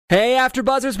Hey,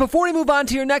 AfterBuzzers, before we move on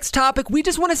to your next topic, we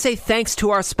just want to say thanks to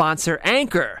our sponsor,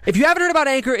 Anchor. If you haven't heard about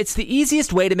Anchor, it's the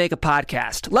easiest way to make a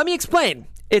podcast. Let me explain.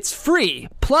 It's free.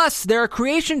 Plus, there are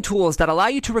creation tools that allow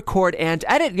you to record and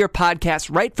edit your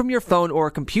podcast right from your phone or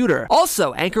computer.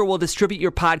 Also, Anchor will distribute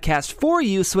your podcast for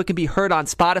you so it can be heard on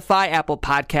Spotify, Apple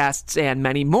Podcasts, and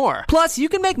many more. Plus, you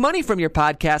can make money from your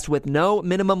podcast with no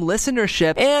minimum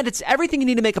listenership, and it's everything you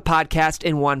need to make a podcast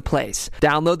in one place.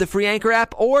 Download the free Anchor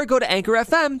app or go to Anchor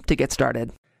FM to get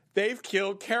started. They've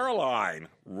killed Caroline.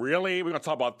 Really? We're going to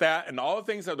talk about that and all the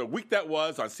things of the week that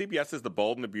was on CBS's The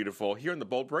Bold and the Beautiful here in The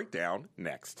Bold Breakdown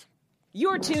next.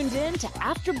 You're tuned in to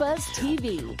AfterBuzz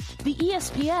TV, the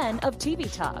ESPN of TV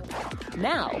talk.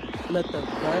 Now, let the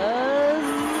buzz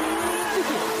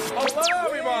begin. Hello,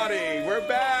 everybody. We're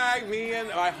back. Me and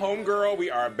my homegirl, we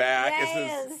are back.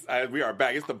 Yes. We are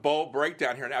back. It's The Bold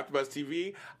Breakdown here on AfterBuzz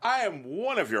TV. I am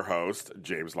one of your hosts,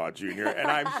 James Law Jr., and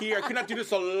I'm here. I could not do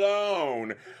this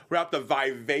alone without the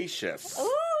vivacious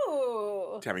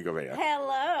Ooh. Tammy Govea. Hello.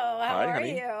 How Hi, are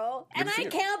honey. you? Good And to see I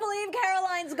you. can't believe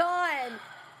Caroline's gone.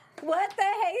 What the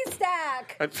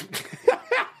haystack?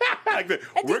 Like the-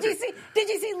 And we're did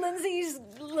you see Lindsay's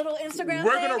little Instagram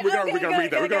We're thing? gonna Okay, read that. good, We're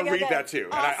gonna good, read good. that too.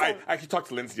 And Awesome. I actually talked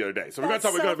to Lindsay the other day, so we're That's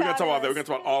gonna talk about all of that. We're fabulous.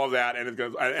 gonna talk about all of that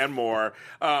and more.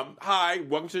 Hi,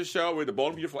 welcome to the show. We're the Bold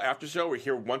and Beautiful After Show. We're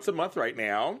here once a month right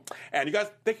now, and you guys,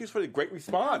 thank you for the great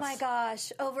response. Oh my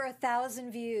gosh, over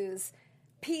 1,000 views.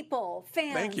 People,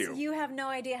 fans, Thank you. You have no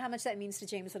idea how much that means to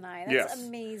James and I. That's Yes.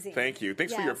 amazing. Thank you.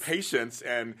 Thanks for your Yes. patience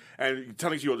and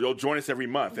telling us you'll join us every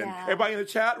month. And Yeah. everybody in the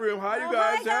chat room, hi you Oh,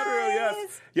 guys, hi, chat room, yes.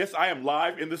 guys. Yes, I am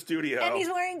live in the studio. And he's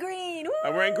wearing green. Woo!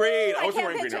 I'm wearing green. I wasn't can't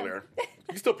wearing green pitch him. earlier. You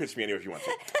can still pitch me anyway if you want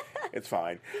to. It's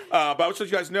fine. But I want to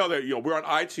let you guys know that we're on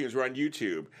iTunes, we're on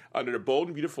YouTube under the Bold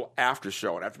and Beautiful After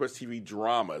Show and AfterBuzz TV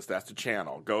Dramas. That's the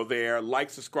channel. Go there,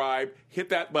 like, subscribe, hit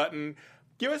that button.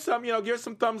 Give us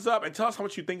some thumbs up, and tell us how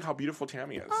much you think how beautiful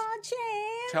Tammy is. Aw,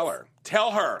 James. Tell her. Tell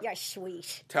her. You're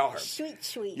sweet. Tell her.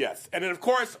 Sweet. Yes. And then, of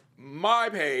course, my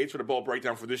page for the Bold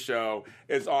Breakdown for this show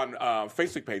is on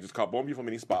Facebook page. It's called Bold and Beautiful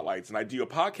Mini Spotlights. And I do a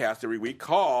podcast every week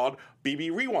called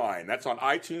BB Rewind. That's on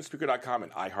iTunes, Spreaker.com,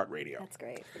 and iHeartRadio. That's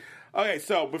great. Okay,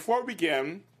 so before we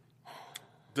begin,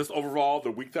 just overall, the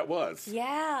week that was.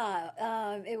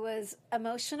 Yeah, it was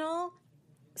emotional,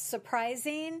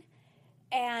 surprising,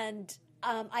 and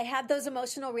I had those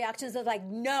emotional reactions of like,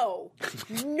 no.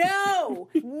 So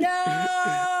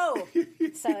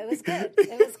it was good.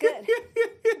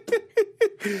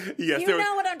 Yes, You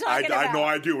know what I'm talking I about. know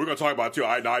I do. We're going to talk about it too.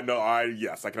 I know.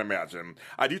 Yes, I can imagine.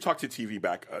 I do talk to TV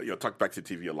back. Talk back to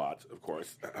TV a lot, of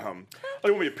course. I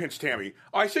want me to pinch Tammy.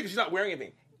 Oh, I should because she's not wearing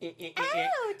anything.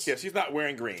 Ouch. Yeah, she's not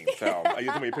wearing green, so I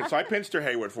used to pinch. So I pinched her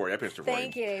Haywood for you.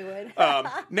 Thank you, Haywood.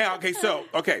 Now,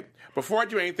 before I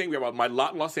do anything, we have my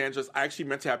lot in Los Angeles. I actually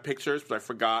meant to have pictures, but I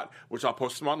forgot, which I'll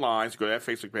post them online, so go to that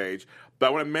Facebook page. But I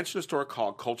want to mention a store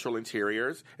called Cultural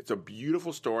Interiors. It's a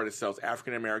beautiful store that sells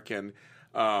African-American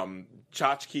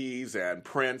tchotchkes and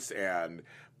prints and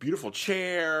beautiful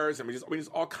chairs. I mean, just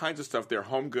all kinds of stuff there,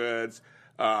 home goods.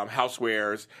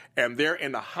 Housewares, and they're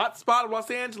in the hot spot of Los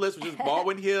Angeles, which is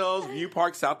Baldwin Hills, View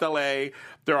Park, South LA.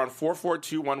 They're on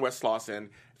 4421 West Slauson.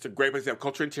 It's a great place. They have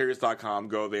cultureinteriors.com.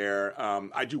 Go there.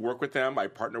 I do work with them. I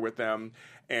partner with them.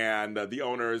 And the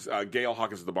owners, Gail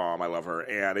Hawkins is the bomb. I love her.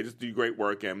 And they just do great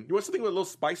work. And you want something with a little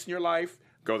spice in your life?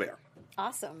 Go there.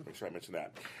 Awesome. Make sure I mention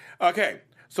that. Okay,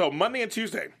 so Monday and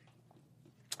Tuesday.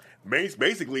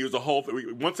 Basically, it was a whole.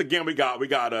 Once again, we got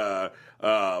the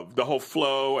whole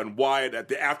Flo and Wyatt at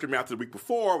the aftermath of the week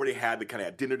before, where they had to kind of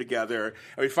have dinner together,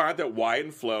 and we found out that Wyatt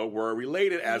and Flo were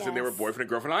related, as in they were Yes. boyfriend and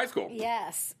girlfriend in high school.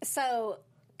 Yes. So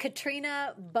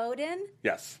Katrina Bowden,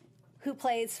 Yes, who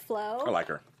plays Flo. I like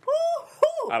her.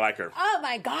 Woo-hoo! I like her. Oh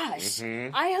my gosh!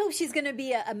 I hope she's going to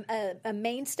be a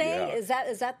mainstay. Yeah.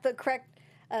 Is that the correct?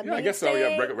 Yeah, I guess so.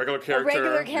 Yeah, regular character. A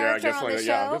regular Yeah, I character guess on so. the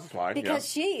Yeah, show this is fine.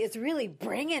 because Yeah. she is really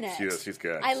bringing it. She is. She's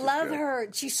good. I She's love good. her.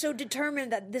 She's so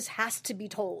determined that this has to be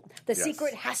told. The Yes.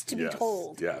 secret has to be Yes.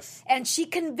 told. Yes. And she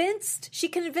convinced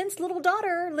little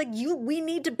daughter we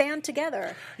need to band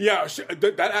together. Yeah,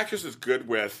 that actress is good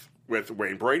with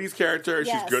Wayne Brady's character.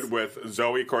 Yes. She's good with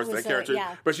Zoe, of course, With that Zoe, character.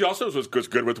 yeah. But she also was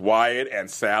good with Wyatt and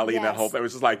Sally and that Yes. whole thing. It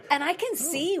was just like, And I can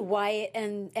see Wyatt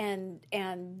and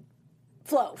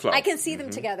Flo. Flo. I can see them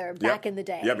together back Yep. in the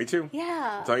day. Yeah, me too.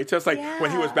 Yeah. So it's just like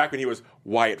when he was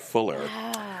Wyatt Fuller.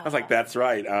 I was like, that's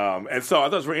right. And so I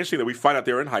thought it was very interesting that we find out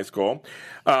they were in high school.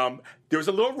 There was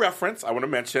a little reference I want to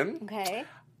mention. Okay.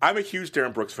 I'm a huge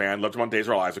Darren Brooks fan. Loved him on Days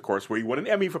of Our Lives, of course, where he won an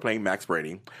Emmy for playing Max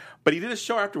Brady. But he did a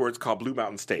show afterwards called Blue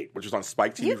Mountain State, which was on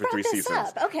Spike TV for 3 seasons.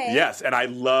 Up. Okay. Yes, and I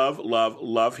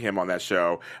love him on that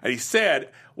show. And he said,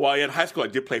 well, in high school I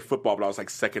did play football, but I was like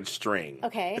second string.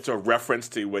 Okay. It's a reference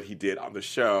to what he did on the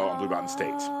show on Blue Mountain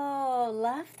State. Oh,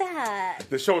 love that.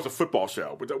 The show was a football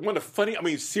show. But one of the funny, I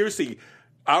mean, seriously,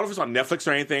 I don't know if it's on Netflix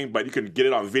or anything, but you can get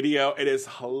it on video. It is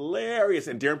hilarious.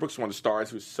 And Darren Brooks was one of the stars.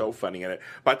 He was so funny in it.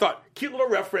 But I thought, cute little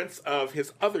reference of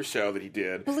his other show that he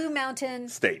did. Blue Mountain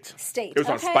State. State. It was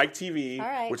on Okay. Spike TV, All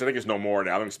right. which I think is no more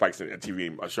now. I don't think Spike's a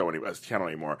TV show, a channel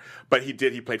anymore. But he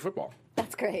played football.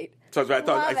 That's great. So I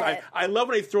thought, Love it. I love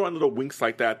when they throw in little winks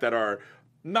like that are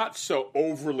not so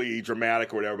overly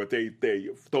dramatic or whatever, but they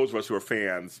those of us who are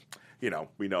fans,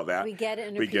 we know that. We get it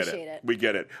and We get appreciate it. We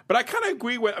get it. But I kind of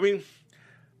agree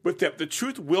with the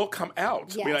truth will come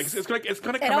out. Yes. I mean, like, it's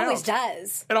going to come out. It always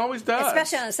does. It always does.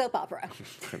 Especially on a soap opera.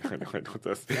 I know it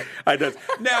does. It does.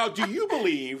 Now, do you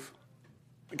believe?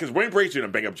 Because Wayne Brady's doing a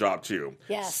bang up job too.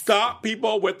 Yes. Stop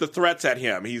people with the threats at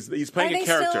him. He's playing a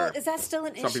character. Is that still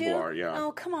an issue? Some people are, yeah.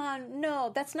 Oh, come on.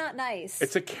 No, that's not nice.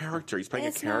 It's a character. He's playing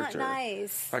a character. It's not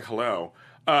nice. Like, hello.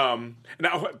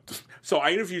 Now, so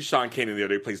I interviewed Sean Kanan the other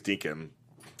day, who plays Deacon.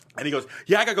 And he goes,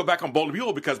 yeah, I got to go back on Bold and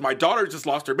Buell because my daughter just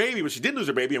lost her baby, but she didn't lose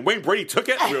her baby, and Wayne Brady took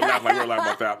it. We were laughing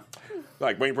about that.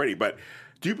 Like, Wayne Brady. But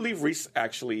do you believe Reese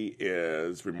actually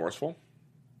is remorseful?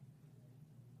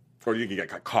 Or do you think he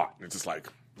got caught? And it's just like...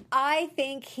 I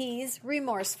think he's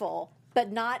remorseful,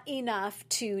 but not enough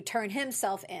to turn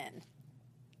himself in.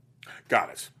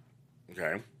 Got it.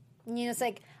 Okay. It's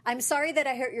like, I'm sorry that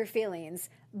I hurt your feelings,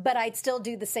 but I'd still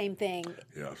do the same thing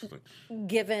Yes.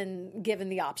 given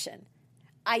the option.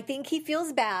 I think he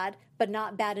feels bad, but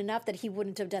not bad enough that he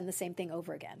wouldn't have done the same thing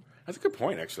over again. That's a good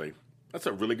point, actually. That's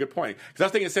a really good point. Because I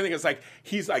was thinking the same thing. It's like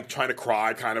he's like trying to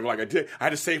cry, kind of like I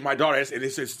had to save my daughter. And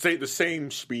it's the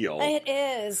same spiel. It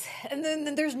is. And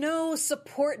then there's no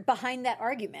support behind that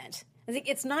argument. I think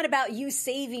it's not about you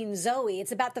saving Zoe.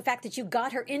 It's about the fact that you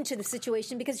got her into the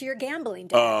situation because you're gambling.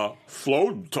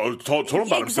 Flo told him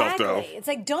about himself, though. It's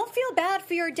like, don't feel bad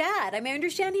for your dad. I mean, I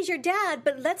understand he's your dad,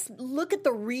 but let's look at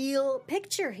the real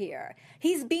picture here.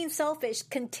 He's being selfish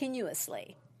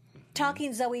continuously.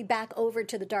 Talking Zoe back over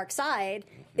to the dark side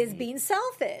is being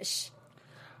selfish.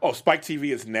 Oh, Spike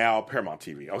TV is now Paramount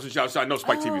TV. I know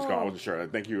Spike TV's gone. I wasn't sure.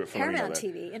 Thank you for letting me know Paramount that.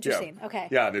 TV. Interesting. Yeah. Okay.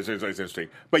 Yeah, it's interesting.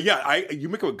 But yeah, you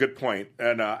make a good point.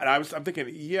 And I'm thinking,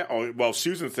 yeah. Oh, well,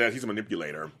 Susan says he's a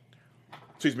manipulator.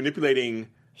 So he's manipulating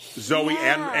Zoe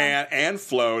and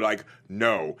Flo. Like,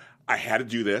 no, I had to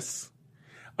do this.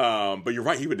 But you're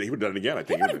right. He would have done it again. I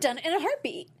think He would have done it in a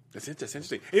heartbeat. That's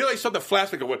interesting. They showed the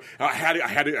flashback of what I had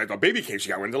a baby came. She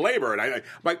got into labor, and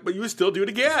but you would still do it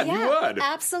again. Yeah, you would.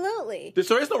 Absolutely.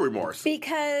 So there is no remorse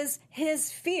Because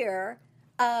his fear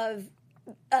of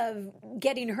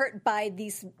getting hurt by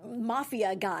these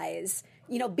mafia guys,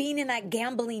 being in that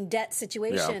gambling debt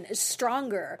situation is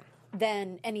stronger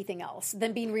than anything else,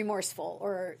 than being remorseful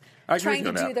or trying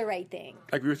to do the right thing.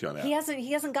 I agree with you on that. He hasn't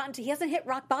hit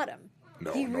rock bottom.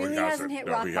 No, he really hasn't hit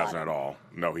rock bottom. No, he hasn't at all.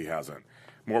 No, he hasn't.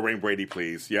 More Wayne Brady,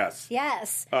 please. Yes.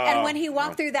 Yes. And when he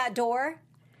walked through that door,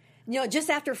 just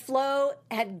after Flo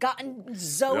had gotten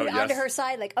Zoe onto her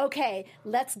side, like, okay,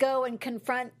 let's go and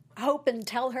confront Hope and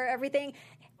tell her everything.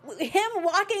 Him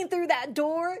walking through that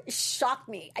door shocked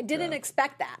me. I didn't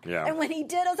expect that. Yeah. And when he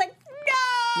did, I was like,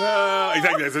 no! No,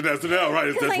 exactly. That's a no,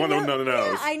 right? That's one of the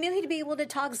no's. Yeah, I knew he'd be able to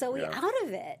talk Zoe out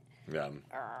of it. Yeah.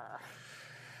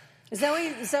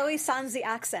 Zoe sans the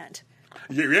accent.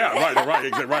 Yeah,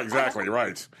 right, exactly,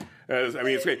 right. I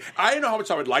mean, it's great. I didn't know how much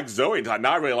I would like Zoe until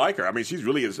now I really like her. I mean, she's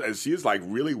really,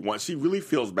 she really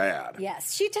feels bad.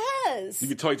 Yes, she does. You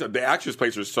can tell the actress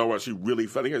plays her so well. She really, I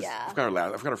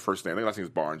forgot her first name. I think her last name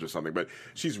is Barnes or something. But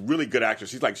she's really good actress.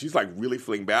 She's like really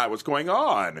feeling bad. What's going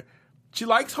on? She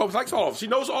likes Hope, likes all of them. She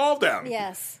knows all of them.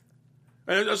 Yes.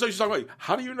 And so she's talking about,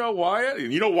 how do you know Wyatt?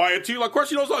 And you know Wyatt too. Like, of course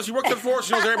she knows all. She works at Force.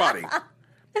 She knows everybody.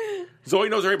 Zoe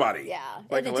knows everybody. Yeah,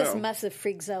 like, and it just must have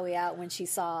freaked Zoe out when she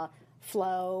saw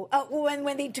Flo. Oh,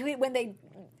 when they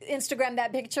Instagram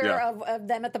that picture of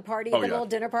them at the party, little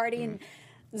dinner party, and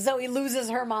Zoe loses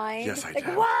her mind. Yes, I like,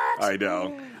 know. What? I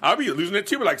know. I'll be losing it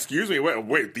too. But like, excuse me,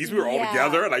 wait, these people are all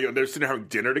together, and they're sitting there having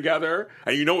dinner together,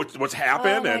 and you know what's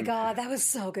happened. Oh my god, that was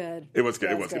so good. It was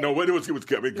good. It was good. No, it was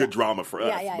good. I mean, good drama for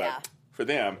us. Yeah. For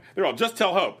them, they're all just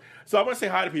tell Hope. So I want to say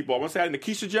hi to people. I want to say hi to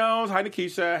Nikisha Jones. Hi,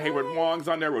 Nikisha. Hayward Wong's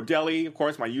on there. Rodelli, of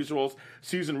course, my usuals.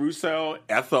 Susan Russo.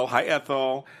 Ethel. Hi,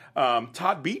 Ethel.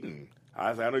 Todd Beaton.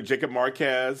 I know Jacob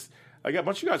Marquez. I got a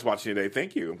bunch of you guys watching today.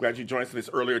 Thank you. I'm glad you joined us in this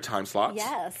earlier time slots.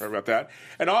 Yes. Sorry about that.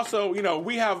 And also,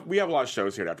 we have a lot of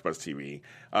shows here at AfterBuzz TV.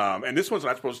 And this one's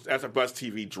AfterBuzz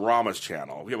TV Dramas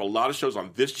channel. We have a lot of shows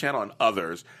on this channel and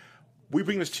others. We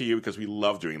bring this to you because we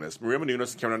love doing this. Maria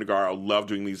Menounos and Karen Undergaro love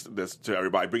doing this to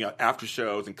everybody. Bring out after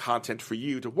shows and content for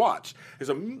you to watch. There's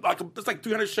like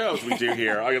 300 shows we do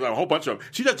here. A whole bunch of them.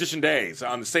 She does Dish and Days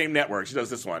on the same network. She does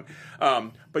this one.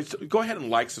 But go ahead and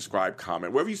like, subscribe,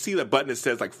 comment. Wherever you see that button that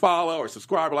says like follow or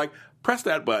subscribe or like, press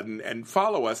that button and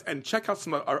follow us and check out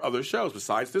some of our other shows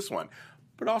besides this one.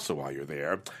 But also while you're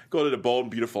there, go to the Bold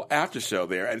and Beautiful after show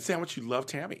there and say how much you love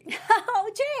Tammy.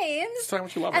 Oh, James. Say how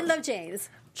much you love her. I love James.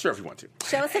 Sure, if you want to.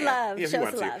 Show us the love. Yeah, if Show you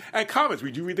us want the to. love. And comments.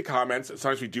 We do read the comments.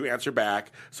 Sometimes we do answer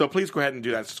back. So please go ahead and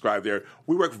do that and subscribe there.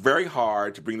 We work very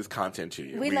hard to bring this content to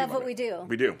you. We love what we do.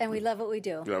 We do. And we love what we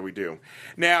do. Yeah, we do.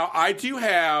 Now, I do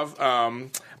have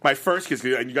my first kids,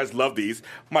 and you guys love these.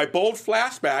 My bold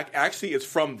flashback actually is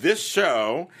from this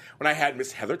show when I had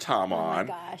Miss Heather Tom on.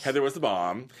 Oh, my gosh. Heather was the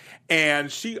bomb. And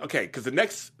because the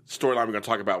next storyline we're going to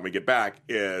talk about when we get back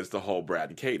is the whole Brad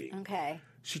and Katie. Okay.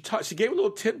 She gave a little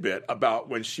tidbit about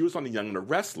when she was on The Young and the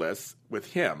Restless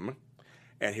with him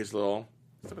and his little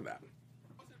some of that.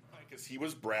 Because he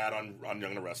was Brad on Young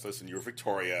and the Restless and you were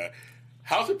Victoria.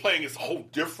 How's it playing this whole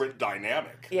different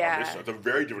dynamic? Yeah. On this show? It's a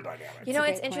very different dynamic. You know,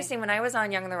 it's great interesting. When I was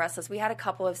on Young and the Restless, we had a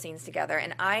couple of scenes together,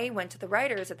 and I went to the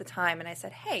writers at the time, and I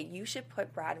said, hey, you should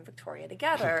put Brad and Victoria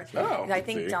together. Oh, and I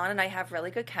think see. Don and I have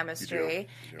really good chemistry,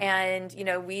 You do.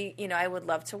 and, I would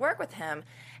love to work with him.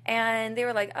 And they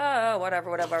were like, oh, whatever.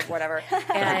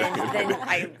 And then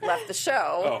I left the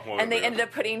show, and they ended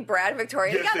up putting Brad and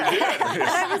Victoria together. And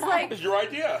I was like, it's your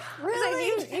idea. really?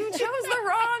 You chose the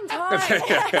wrong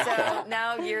time. So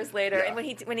now, years later, and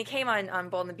when he came on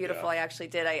Bold and the Beautiful, I actually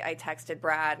did. I texted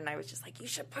Brad, and I was just like, you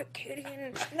should put Katie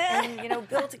and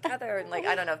Bill together. And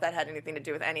I don't know if that had anything to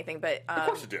do with anything, but Of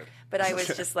course it did. But I was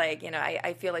just like,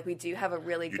 I feel like we do have a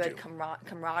really good do.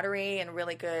 camaraderie and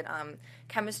really good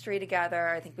chemistry together.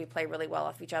 I think we play really well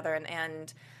off each other,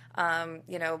 and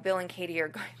Bill and Katie are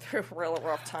going through a real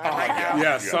rough time right now.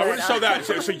 Yes, so I want to show that.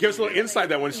 So you give us a little insight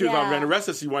that when she was on Young and the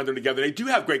Restless, you wanted them together. They do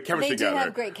have great chemistry together. They do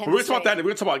have great We're going to talk chemistry. about that. We're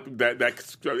going to talk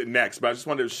about that next. But I just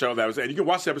wanted to show that. And you can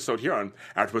watch the episode here on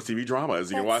AfterBuzz TV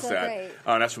Dramas. You can watch That's so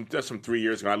that. great. That's from 3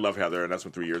 years ago. I love Heather, and that's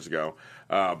from 3 years ago.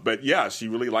 But yeah, she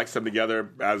really likes them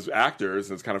together as actors,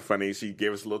 and it's kind of funny. She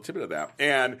gave us a little tidbit of that.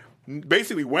 And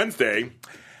basically Wednesday,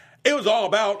 it was all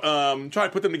about trying to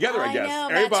put them together, I guess. Know.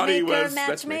 Everybody was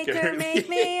Matchmaker, make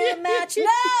me a match.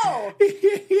 No!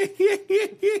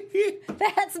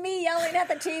 That's me yelling at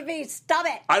the TV. Stop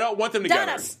it. I don't want them together.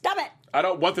 Donna, stop it. I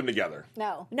don't want them together.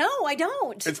 No, I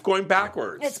don't. It's going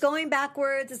backwards. It's going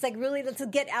backwards. It's like, really, let's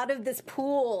get out of this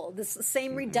pool, this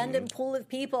same redundant pool of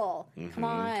people. Come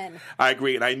on. I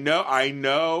agree, and I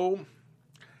know.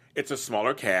 It's a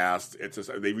smaller cast.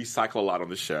 They recycle a lot on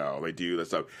the show. They do that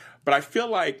stuff, but I feel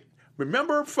like,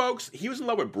 remember, folks, he was in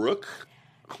love with Brooke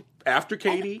after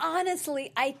Katie. And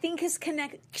honestly, I think his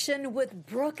connection with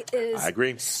Brooke is I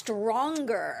agree.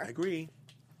 stronger. I agree.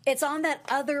 It's on that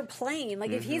other plane.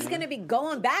 Like, if he's going to be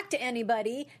going back to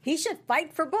anybody, he should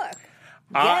fight for Brooke.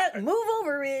 Move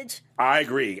over, Ridge. I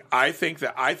agree. I think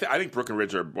I think Brooke and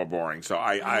Ridge are more boring. So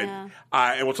and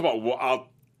we'll talk about. I'll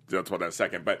talk about that in a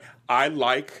second. But I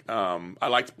liked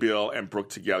Bill and Brooke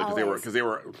together because they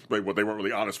weren't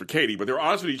really honest with Katie, but they were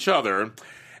honest with each other,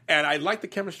 and I liked the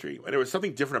chemistry. And there was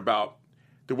something different about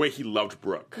the way he loved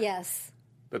Brooke. Yes.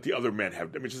 That the other men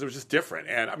have. I mean, it was just different.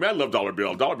 And I mean, I love Dollar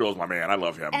Bill. Dollar Bill is my man. I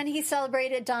love him. And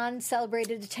Don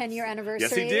celebrated a 10-year anniversary.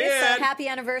 Yes, he did. So happy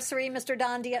anniversary, Mr.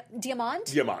 Don Diamant.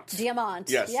 Diamant.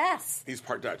 Yes. He's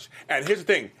part Dutch. And here's the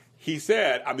thing. He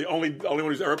said, I'm the only one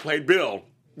who's ever played Bill,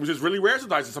 which is really rare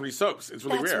sometimes in somebody's soaps. It's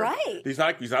really That's rare. right. He's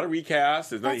not a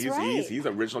recast. That's right. He's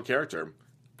an original character.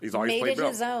 He's always played Bill.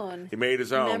 His own. He made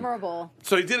his own. Memorable.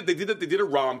 So they did a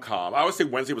rom-com. I always say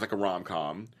Wednesday was like a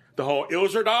rom-com. The whole Il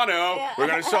Giordano. Yeah. We're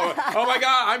going to show. Oh my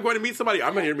God! I'm going to meet somebody.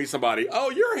 I'm here to meet somebody. Oh,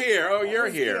 you're here. Oh, you're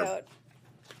here. Cute.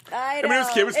 I know. I mean,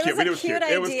 it was cute. It was cute.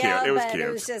 It was cute.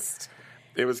 It was just.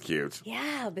 It was cute.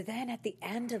 Yeah, but then at the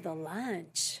end of the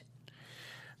lunch.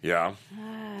 Yeah.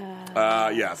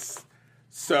 Yes.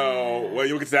 So, well,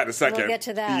 you'll get to that in a second. We'll get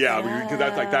to that. Yeah, because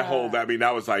that's like that whole. I mean,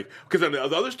 that was like because the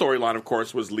other storyline, of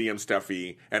course, was Liam,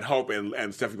 Steffi, and Hope, and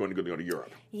Steffi going to go to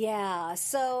Europe. Yeah.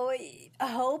 So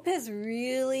Hope has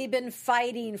really been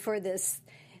fighting for this.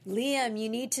 Liam, you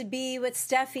need to be with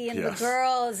Steffi and the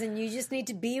girls, and you just need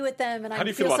to be with them. And How do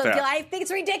you feel about that? I think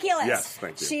it's ridiculous. Yes,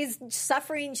 thank you. She's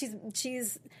suffering.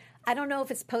 She's. I don't know if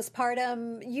it's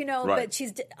postpartum, right.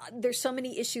 but there's so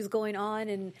many issues going on,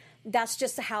 and that's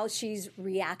just how she's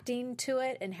reacting to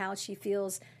it and how she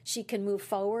feels she can move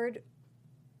forward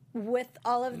with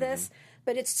all of this.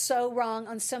 But it's so wrong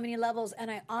on so many levels.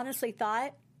 And I honestly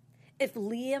thought if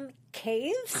Liam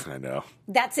caves, I know.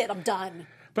 That's it. I'm done.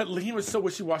 But Liam is so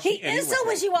wishy-washy. He is so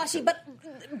wishy-washy.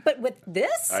 But with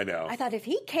this, I know. I thought if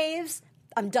he caves,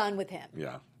 I'm done with him.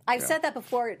 Yeah. I've said that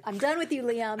before. I'm done with you,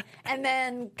 Liam, and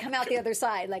then come out the other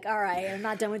side. Like, all right, I'm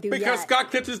not done with you because yet.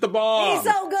 Scott Kitts is the bomb. He's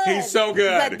so good. He's so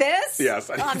good. But this, yes,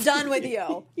 I'm done with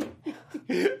you.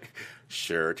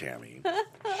 Sure, Tammy.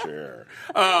 Sure.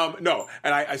 No,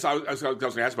 and I was going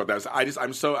to ask about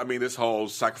that. This whole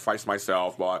sacrifice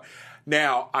myself. But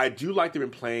now, I do like they've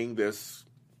been playing this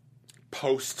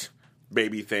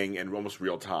post-baby thing in almost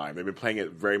real time. They've been playing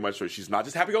it very much so she's not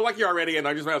just happy-go-lucky already, and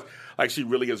I just like she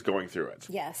really is going through it.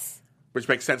 Yes. Which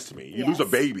makes sense to me. You lose a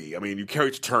baby. I mean, you carry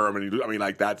it to term, and it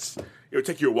would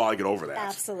take you a while to get over that.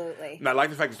 Absolutely. And I like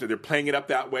the fact that they're playing it up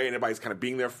that way, and everybody's kind of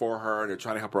being there for her, and they're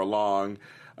trying to help her along.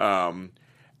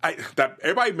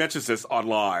 Everybody mentions this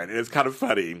online, and it's kind of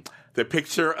funny. The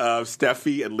picture of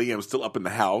Steffi and Liam still up in the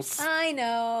house. I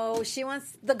know. She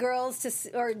wants the girls to,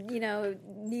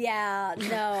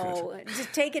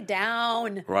 just take it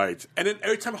down. Right. And then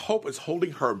every time Hope is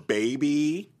holding her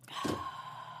baby.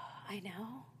 I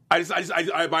know.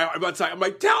 I'm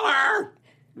like, tell her.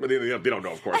 But they don't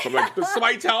know, of course. I'm like,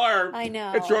 somebody tell her. I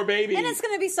know. It's your baby. And it's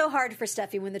going to be so hard for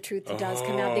Steffi when the truth does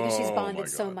come out because she's bonded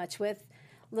so much with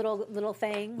little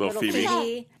thing, little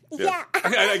Phoebe. Yeah.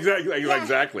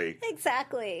 Exactly.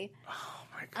 Exactly. Oh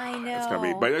my God. I know. It's gonna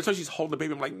be. But so she's holding the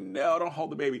baby. I'm like, no, don't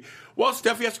hold the baby. Well,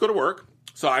 Steffi has to go to work,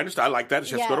 so I understand. I like that.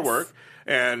 She has to go to work,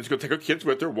 and she's gonna take her kids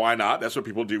with her. Why not? That's what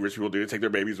people do. Rich people do. Take their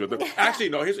babies with them. Actually,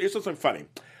 no. Here's something funny.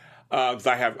 Because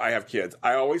I have kids.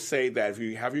 I always say that if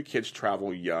you have your kids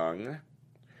travel young,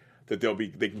 that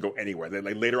they can go anywhere. That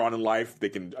like later on in life, they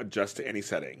can adjust to any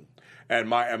setting. And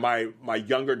my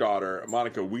younger daughter,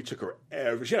 Monica, we took her.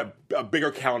 She had a bigger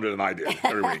calendar than I did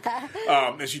every week,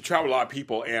 and she traveled a lot of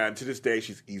people. And to this day,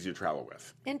 she's easy to travel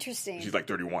with. Interesting. She's like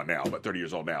 31 now, but 30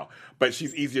 years old now. But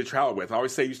she's easy to travel with. I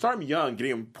always say you start them young,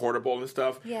 getting them portable and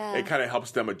stuff. Yeah. It kind of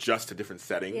helps them adjust to different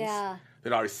settings. Yeah.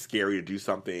 They're not always scary to do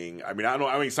something. I mean, I don't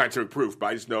have any scientific proof, but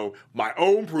I just know my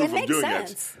own proof of doing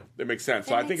it. It makes sense.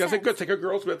 So I think that's good. Take her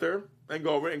girls with her and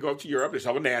go over and go up to Europe. They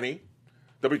have a nanny.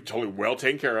 They'll be totally well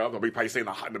taken care of. They'll be probably staying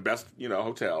in the best,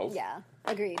 hotels. Yeah,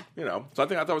 agreed. So I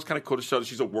thought it was kind of cool to show that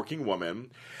she's a working woman.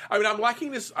 I mean, I'm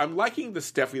liking this. I'm liking the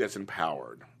Steffi that's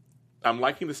empowered. I'm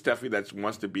liking the Steffi that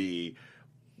wants to be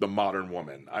the modern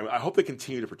woman. I hope they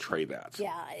continue to portray that.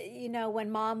 Yeah, when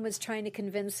Mom was trying to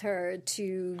convince her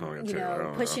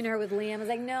to, pushing her with Liam, I was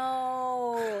like,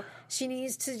 no, she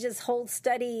needs to just hold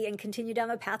steady and continue down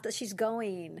the path that she's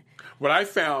going. What I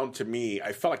found, to me,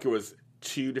 I felt like it was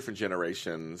two different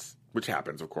generations, which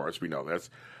happens, of course, we know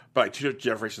this, but like two different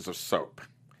generations of soap.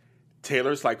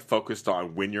 Taylor's like focused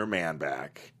on win your man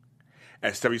back,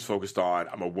 and Steffi's focused on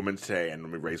I'm a woman today and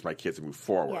let me raise my kids and move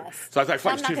forward. Yes. So I felt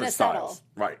like I'm two different styles. Settle.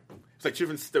 Right. It's like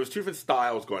there was two different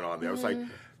styles going on there. It was like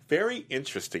very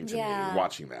interesting to me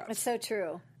watching that. It's so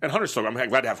true. And Hunter's so I'm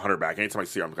glad to have Hunter back. Anytime I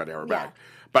see her, I'm glad to have her back.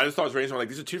 But I just thought it was very interesting. Like,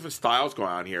 these are two different styles going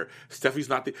on here. Steffi's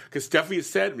not because Steffi has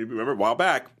said, remember a while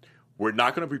back, we're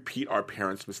not going to repeat our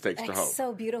parents' mistakes to Hope. That's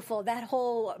so beautiful. That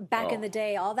whole back in the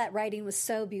day, all that writing was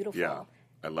so beautiful. Yeah,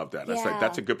 I love that.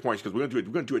 That's a good point because we're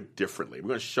going to do it differently. We're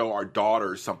going to show our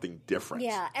daughters something different.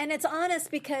 Yeah, and it's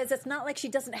honest because it's not like she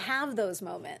doesn't have those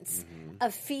moments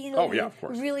of feeling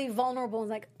really vulnerable and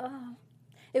like,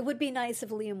 it would be nice if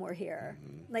Liam were here.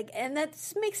 And that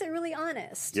makes it really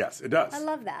honest. Yes, it does. I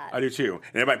love that. I do too.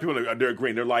 And people are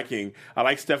agreeing. They're liking. I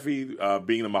like Steffi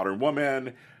being the modern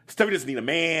woman. Steffi doesn't need a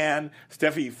man.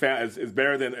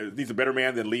 Steffi needs a better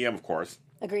man than Liam, of course.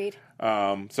 Agreed.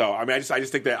 So I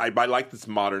just think that I like this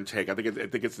modern take. I think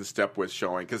it's in step with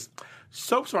showing because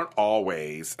soaps aren't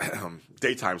always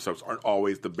daytime soaps aren't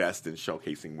always the best in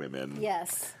showcasing women.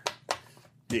 Yes.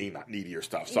 Being not needy or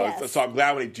stuff. So I'm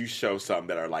glad when they do show some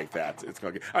that are like that. It's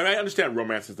going to. I understand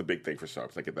romance is the big thing for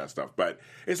soaps. I get that stuff, but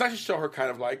it's nice to show her kind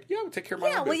of like, we'll take care of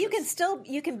my own business.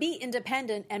 you can be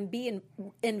independent and be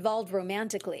involved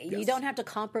romantically. Yes. You don't have to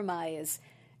compromise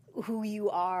who you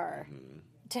are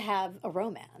to have a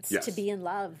romance, to be in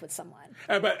love with someone.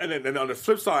 And then on the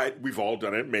flip side, we've all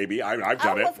done it. Maybe I've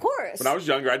done it. Of course. When I was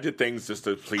younger, I did things just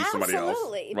to please somebody else.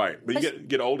 Absolutely. Right. But you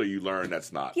get older, you learn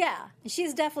that's not. Yeah.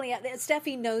 She's definitely,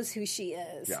 Steffi knows who she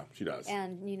is. Yeah, she does.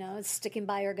 And, sticking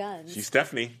by her guns. She's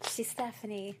Stephanie.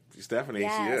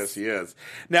 Yes. She is.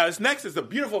 Now, this next is a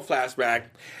beautiful flashback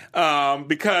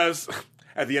because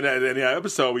at the end of the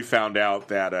episode, we found out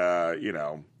that,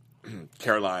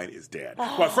 Caroline is dead.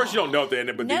 Well, at first you don't know at the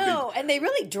end, but and they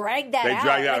really dragged that out. They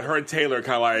dragged out. Her and Taylor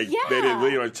kind of like, they didn't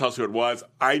really tell us who it was.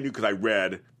 I knew because I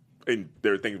read, and they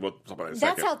were thinking about something in a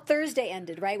second. That's how Thursday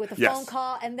ended, right? With a phone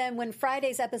call. And then when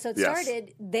Friday's episode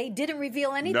started, they didn't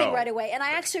reveal anything right away. And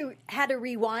I actually had to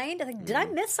rewind. Like, did I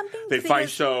miss something? They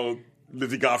show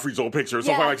Lizzie Godfrey's old picture.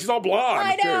 So I'm like, she's all blonde.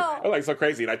 I know. I'm like, so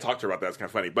crazy. And I talked to her about that. It's kind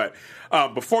of funny. But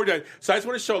before that, so I just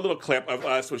want to show a little clip of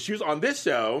us when she was on this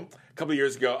show a couple of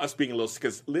years ago, us being a little,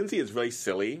 because Lindsay is really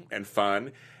silly and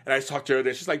fun. And I just talked to her,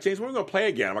 and she's like, James, when are we going to play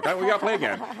again? I'm like, we got to play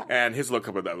again. And his little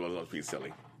clip of that was being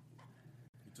silly.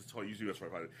 Just told you that's what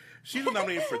I found it. She was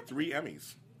nominated for 3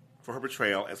 Emmys for her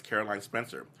portrayal as Caroline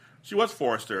Spencer. She was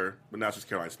Forrester, but now she's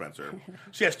Caroline Spencer.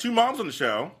 She has 2 moms on the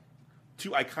show,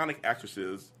 2 iconic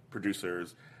actresses,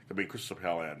 producers. I mean, Kristen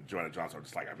Chappelle and Joanna Johnson are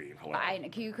just like,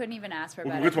 hilarious. You couldn't even ask for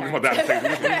better. We'll talk about that in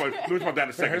a second. We'll talk about that in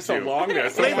a second. They're so long there.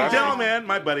 Ladies and gentlemen,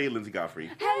 my buddy, Lindsay Godfrey.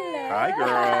 Hello. Hi, girl.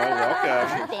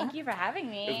 Welcome. Thank you for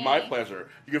having me. It's my pleasure.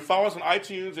 You can follow us on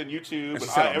iTunes and YouTube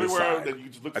and everywhere that you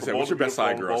just look for. I said, what's your best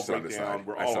side, girl? Sit on this side.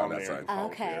 We're all on that side.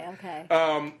 Okay. Look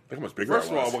how much bigger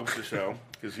First of all, welcome to the show.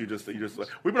 Because you just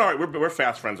we've been all right. We're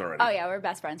fast friends already. Oh yeah, we're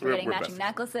best friends. We're getting matching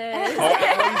necklaces. Oh my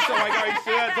God, you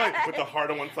said it's like with the heart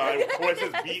on one side. Or it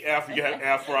says BF, you get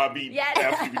F for B. Yes.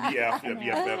 F, you BF,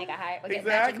 We'll get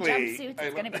matching jumpsuits.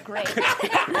 It's gonna be great.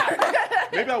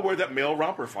 Maybe I'll wear that male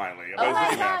romper finally. Oh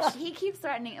my gosh, he keeps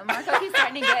threatening. Marco keeps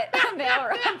threatening to get a male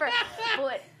romper.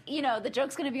 But the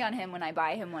joke's going to be on him when I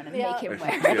buy him one and make him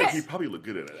wear it. Yeah, he'd probably look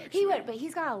good in it, actually. He would, but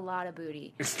he's got a lot of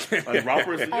booty.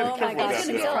 Rompers, oh my gosh,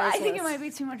 I think it might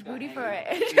be too much booty for it.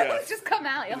 It'll just come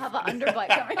out. You'll have an underbutt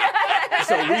coming out.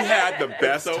 So we had the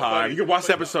best time. You can watch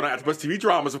the episode on AfterBuzz TV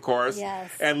Dramas, of course. Yes.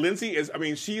 And Lindsay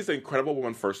she's an incredible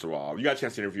woman, first of all. You got a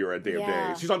chance to interview her at Day of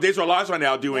Days. She's on Days of Our Lives right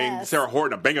now doing Sarah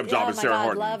Horton, a bang-up job as Sarah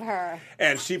Horton. I love her.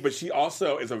 And she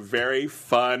also is a very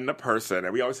fun person.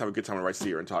 And we always have a good time when I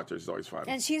see her and talk to her. She's always fun.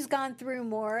 And she's gone through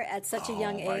more at such a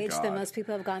young age than most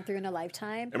people have gone through in a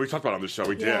lifetime. And we talked about it on the show.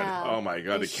 We did. Oh my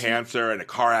God, the cancer and the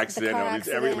car accident.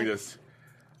 Everything just.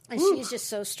 And she's just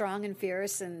so strong and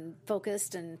fierce and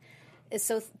focused and is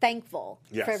so thankful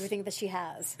for everything that she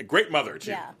has. A great mother,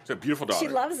 too. Yeah. She's a beautiful daughter.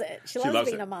 She loves it. She loves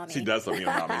being a mommy. She does love being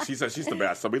a mommy. She says she's the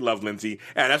best. So we love Lindsay.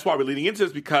 And that's why we're leading into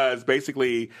this, because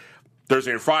basically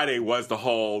Thursday and Friday was the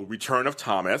whole return of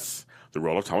Thomas. The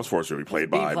role of Thomas Forrester will be played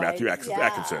by Matthew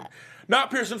Atkinson. Not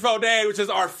Pearson Faudet, which is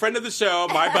our friend of the show,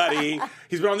 my buddy.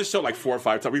 He's been on the show like 4 or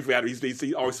 5 times.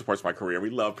 He always supports my career. We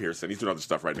love Pearson. He's doing other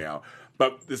stuff right now.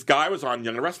 But this guy was on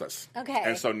Young and Restless. Okay.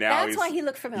 And so now that's why he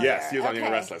looked familiar. Yes, he was on Young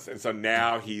and Restless. And so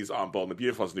now he's on Bold and the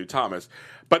Beautiful as New Thomas.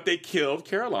 But they killed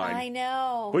Caroline. I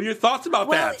know. What are your thoughts about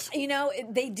that?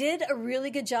 They did a really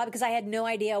good job because I had no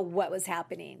idea what was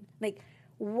happening. Like,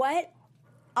 what...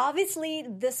 Obviously,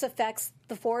 this affects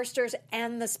the Forresters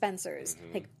and the Spencers.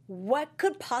 Mm-hmm. Like, what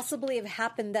could possibly have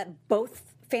happened that both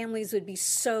families would be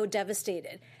so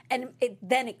devastated? And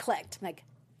then it clicked. I'm like,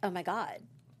 oh my God,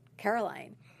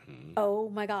 Caroline. Mm-hmm. Oh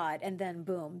my God. And then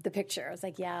boom, the picture. I was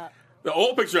like, yeah. The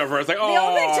old picture of her. It's like, the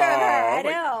old picture of her. I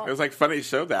know. It was like funny to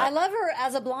show that. I love her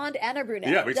as a blonde and a brunette.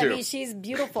 Yeah, me too. I mean, she's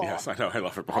beautiful. Yes, I know. I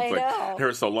love her both. I know. Hair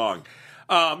is so long.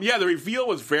 The reveal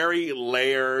was very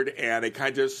layered, and it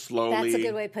kind of just slowly... That's a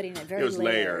good way of putting it. Very It was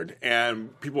layered.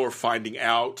 And people were finding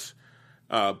out.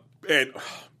 But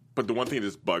the one thing that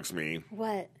just bugs me...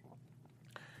 What?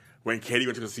 When Katie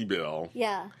went to go see Bill...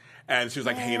 Yeah. And she was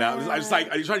like hanging out. I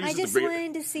just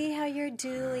wanted to see how you're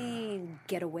doing.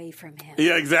 Get away from him.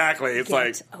 Yeah, exactly. It's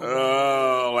you're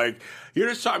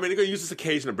just trying. They're going to use this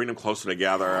occasion to bring them closer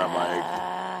together. I'm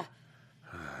like...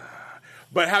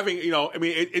 But having,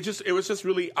 it was just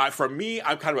really, for me,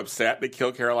 I'm kind of upset they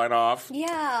killed Caroline off. Yeah,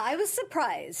 I was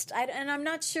surprised. And I'm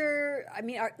not sure,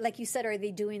 like you said, are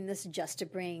they doing this just to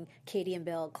bring Katie and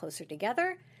Bill closer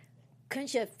together?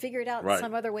 Couldn't you have figured out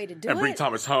some other way to do it? And bring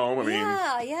Thomas home,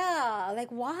 Yeah, like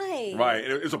why? Right,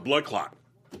 and it was a blood clot.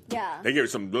 Yeah. They gave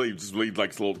some really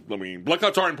like little, blood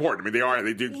clots are important.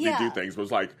 They do things, but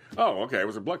it's like, oh, okay, it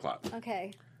was a blood clot.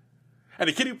 Okay. And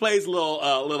the kid who plays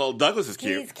little Douglas is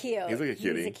cute. He's cute. He's like a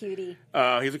cutie. He's a cutie.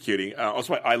 He's a cutie.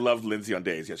 Also, I love Lindsay on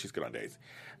Days. Yeah, she's good on Days.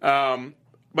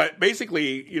 But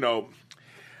basically, it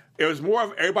was more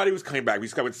of everybody was coming back. We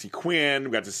got to see Quinn.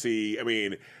 We got to see,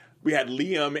 we had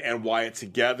Liam and Wyatt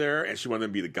together, and she wanted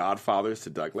them to be the godfathers to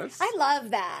Douglas. I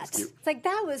love that. It's like,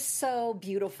 that was so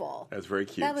beautiful. That's very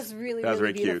cute. That was really,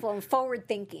 really beautiful and forward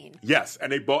thinking. Yes,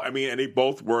 and they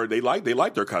both were, they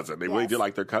liked their cousin. They really did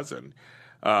like their cousin.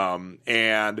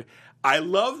 And I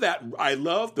love that. I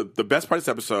love the best part of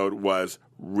this episode was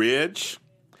Ridge,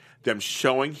 them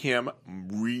showing him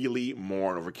really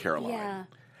mourn over Caroline. Yeah.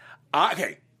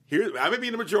 I may be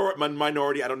in the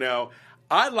minority. I don't know.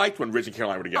 I liked when Ridge and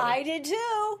Caroline were together. I did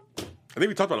too. I think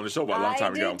we talked about it on the show a long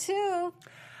time ago. I did too.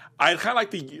 I kind of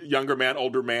like the younger woman,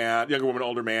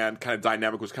 older man kind of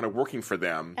dynamic was kind of working for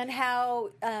them. And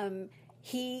how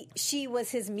she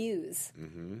was his muse.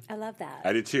 Mm-hmm. I love that.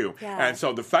 I did too. Yeah. And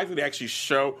so the fact that they actually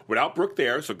show, without Brooke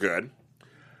there, so good,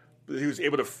 he was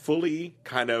able to fully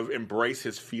kind of embrace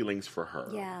his feelings for her.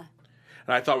 Yeah.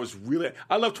 And I thought it was really,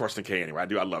 I love Torsten Kay anyway.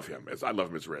 I love him. I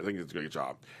love him as Red. I think he's doing a good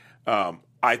job.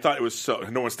 I thought it was so,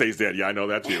 no one stays dead. Yeah, I know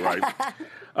that too, right?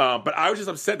 But I was just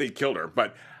upset they killed her.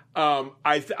 But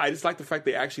I just like the fact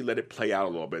they actually let it play out a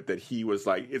little bit. That he was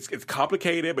like, it's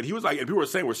complicated, but he was like, and people were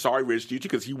saying, we're sorry, Ridge Ducey,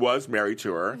 because he was married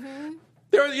to her. Mm-hmm.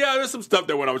 There's some stuff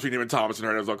that went on between him and Thomas and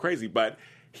her, and it was all crazy, but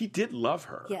he did love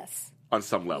her. Yes. On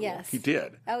some level. Yes. He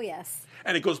did. Oh, yes.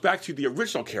 And it goes back to the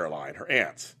original Caroline, her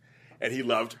aunt. And he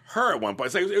loved her at one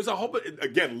point. So it was a whole,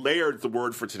 again, layered is the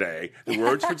word for today. The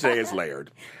word for today is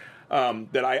layered.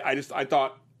 That I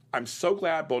thought, I'm so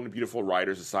glad Bold and Beautiful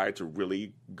writers decided to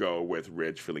really go with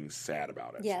Ridge feeling sad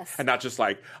about it. Yes. And not just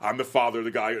like, I'm the father of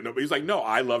the guy. No, he's like, no,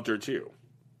 I loved her too.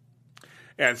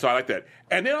 And so I like that.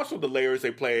 And then also the layers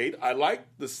they played. I like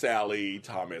the Sally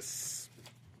Thomas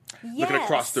looking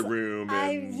across the room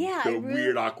and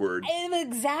weird, awkward.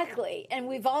 Exactly. And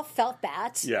we've all felt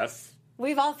that. Yes.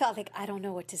 We've all felt like, I don't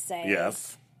know what to say.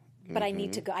 Yes. But I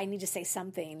need to go. I need to say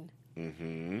something.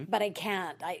 Mm-hmm. But I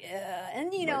can't.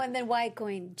 And then Wyatt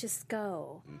going, just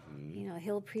go. Mm-hmm.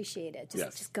 He'll appreciate it.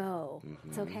 Just go. Mm-hmm.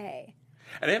 It's okay.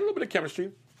 And they had a little bit of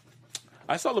chemistry.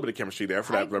 I saw a little bit of chemistry there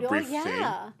for that brief scene.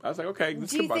 I was like, okay.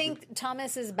 Do you think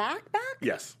Thomas is back?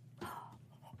 Yes.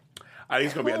 I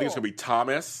think it's gonna be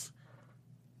Thomas,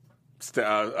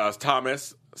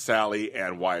 Sally,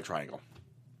 and Wyatt Triangle.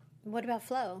 What about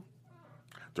Flo?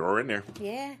 Throw her in there.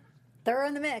 Yeah. Throw her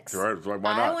in the mix. Why not?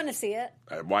 I want to see it.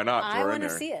 Why not? I want to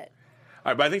see it.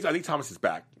 All right, but I think Thomas is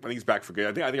back. I think he's back for good.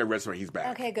 I think I read somewhere he's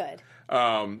back. Okay, good.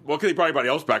 Well, because he brought everybody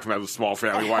else back from that small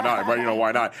family. Why not? But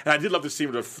why not? And I did love to see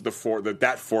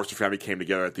that Forster family came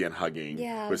together at the end hugging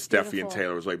with Steffi and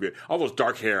Taylor. It was like all those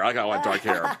dark hair. I got a lot of dark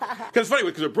hair. Because it's funny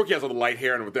because Brookie has all the light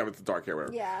hair and with them it's the dark hair.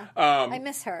 Whatever. Yeah, I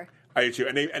miss her. I do too.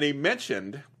 And they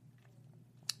mentioned,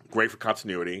 great for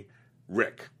continuity,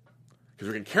 Rick.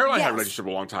 Because Rick and Caroline had a relationship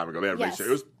a long time ago. They had a relationship.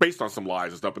 It was based on some lies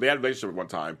and stuff, but they had a relationship at one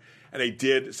time. And they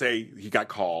did say he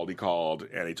called,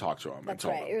 and he talked to him. That's and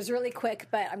told right. him. It was really quick,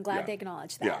 but I'm glad they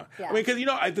acknowledged that. Yeah. I mean,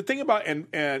 because, the thing about, and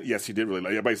yes, he did really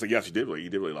love her. Everybody's like, yes, he did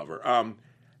really love her.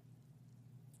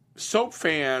 Soap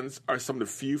fans are some of the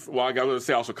few, well, I got to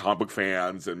say also comic book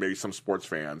fans and maybe some sports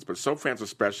fans, but soap fans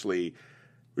especially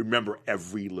remember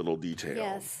every little detail.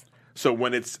 Yes. So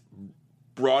when it's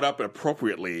brought up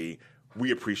appropriately,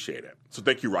 we appreciate it. So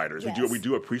thank you, writers. Yes. We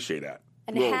do appreciate that.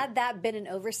 And had that been an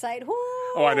oversight,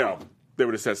 oh, I know. They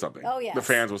would have said something. Oh, yes. The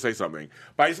fans will say something.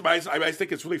 But I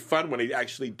think it's really fun when they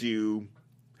actually do,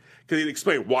 because they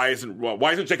explain why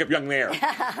isn't Jacob Young there?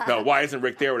 No, why isn't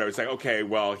Rick there? Whatever. It's like, okay,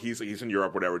 well, he's in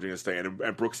Europe, whatever, doing his thing,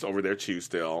 and Brooke's over there too,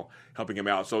 still helping him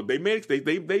out. So they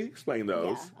explain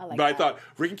those. Yeah, I I thought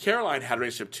Rick and Caroline had a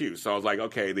relationship too. So I was like,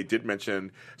 okay, they did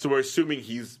mention. So we're assuming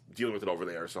he's dealing with it over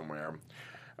there somewhere.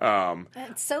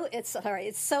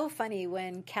 It's so funny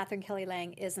when Catherine Kelly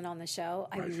Lang isn't on the show.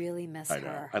 I really miss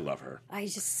her. I love her. I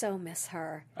just so miss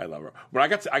her. I love her. When I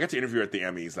got to interview her at the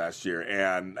Emmys last year,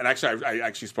 and actually I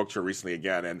actually spoke to her recently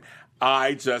again, and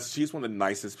she's one of the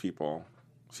nicest people.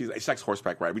 She likes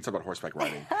horseback riding. We talk about horseback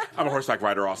riding. I'm a horseback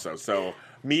rider also. So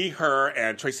me, her,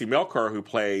 and Tracy Melker, who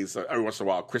plays every once in a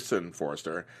while Kristen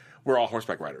Forrester, we're all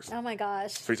horseback riders. Oh my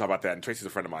gosh! So we talk about that, and Tracy's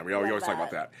a friend of mine. We always talk about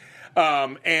that.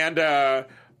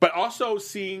 But also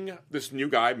seeing this new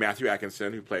guy, Matthew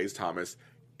Atkinson, who plays Thomas,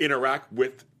 interact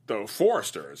with the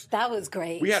Forresters. That was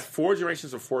great. We had 4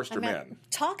 generations of Forrester men.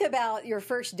 Talk about your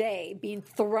first day being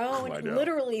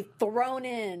literally thrown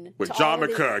in. With John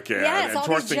McCook and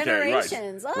Torsten Kay.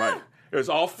 Right. It was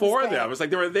all 4 of them. It was like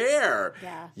they were there.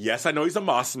 Yeah. Yes, I know he's a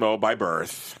Massimo by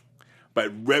birth,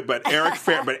 but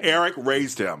Eric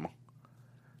raised him.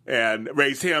 And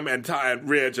raised him and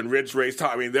Ridge raised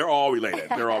Tom. I mean, they're all related.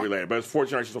 But it's 4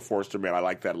 generations of Forrester men. I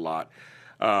like that a lot.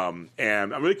 And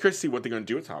I'm really curious to see what they're going to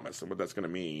do with Thomas and what that's going to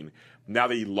mean. Now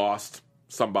that he lost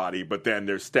somebody, but then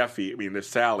there's Steffi. I mean, there's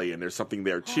Sally, and there's something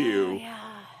there too.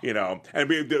 And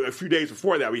a few days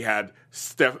before that, we had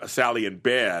Sally in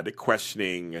bed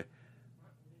questioning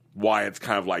Wyatt's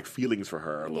kind of like feelings for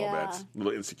her a little bit, a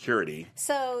little insecurity.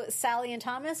 So Sally and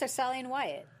Thomas or Sally and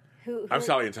Wyatt? I'm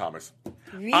Sally and Thomas.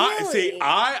 Really?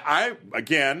 I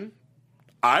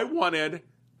wanted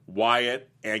Wyatt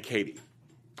and Katie.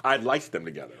 I liked them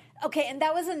together. Okay, and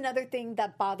that was another thing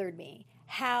that bothered me.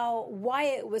 how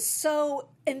Wyatt was so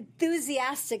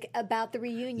enthusiastic about the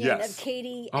reunion of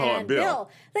Katie and Bill.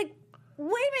 Like, wait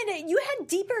a minute, you had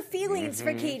deeper feelings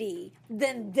for Katie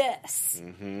than this.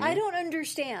 I don't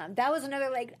understand. That was another,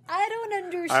 like, I don't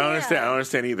understand. I don't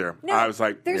understand either. No, I was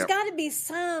like, there's got to be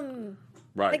some,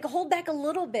 like, hold back a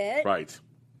little bit.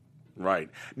 Right.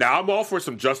 Now, I'm all for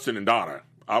some Justin and Donna.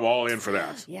 I'm all in for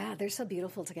that. Yeah, they're so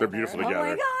beautiful together. They're beautiful together. Oh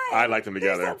my God. I like them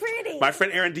together. They're so pretty. My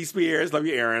friend Aaron D. Spears, love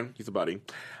you, Aaron. He's a buddy.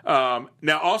 Now,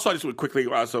 also, I just would quickly,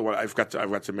 what I've got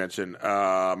to mention,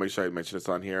 make sure I mention this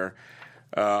on here,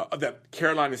 that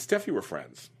Caroline and Steffi were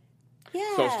friends.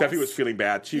 Yes. So Steffi was feeling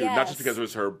bad too, not just because it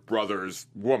was her brother's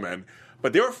woman,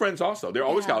 but they were friends also. They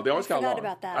always got along.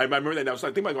 About that. I remember that. I was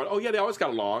thinking about going, they always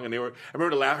got along, and they were. I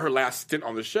remember her last stint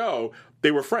on the show. They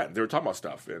were friends. They were talking about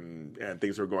stuff and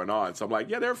things were going on. So I'm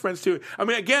like, yeah, they were friends too. I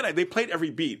mean, again, they played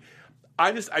every beat.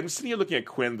 I'm sitting here looking at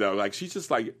Quinn though, like she's just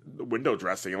like window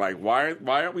dressing. Like why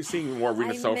aren't we seeing more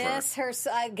Rena Sofer? I miss her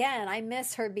again. I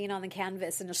miss her being on the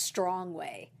canvas in a strong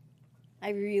way. I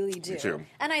really do. Me too.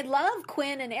 And I love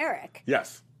Quinn and Eric.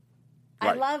 Yes.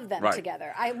 I love them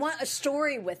together. I want a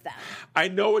story with them. I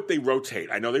know what they rotate.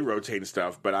 I know they rotate and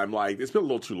stuff, but I'm like, it's been a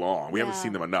little too long. We haven't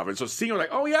seen them enough. And so seeing her like,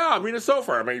 oh yeah, Rena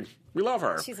Sofer. I mean, we love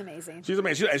her. She's amazing. She's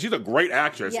amazing. She's a great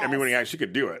actress. Yes. I mean, when she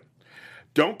could do it.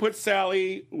 Don't put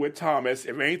Sally with Thomas.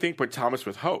 If anything, put Thomas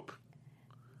with Hope.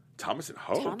 Thomas and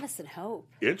Hope.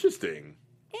 Interesting.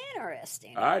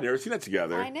 I've never seen that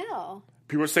together. I know.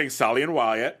 People are saying Sally and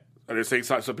Wyatt. And they're saying,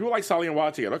 so people like Sally and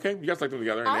Wyatt together. Okay, you guys like them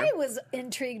together. I was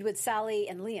intrigued with Sally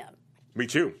and Liam. Me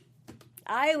too.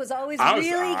 I was always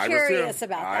really curious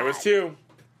about that. I was too.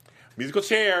 Musical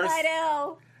chairs. I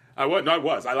know. I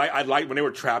was. I liked when they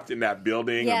were trapped in that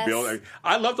building. Yes.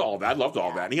 I loved all that.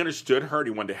 And he understood her and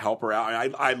he wanted to help her out.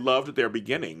 And I loved their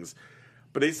beginnings.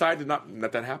 But they decided to not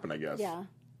let that happen, I guess. Yeah.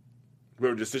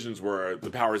 Where decisions were the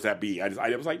powers that be. I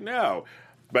was like, no.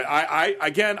 But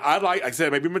I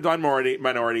said, maybe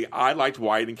minority. I liked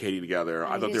Wyatt and Katie together.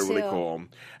 I thought they were really cool.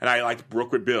 And I liked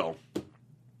Brooke with Bill.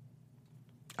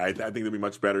 I think they'd be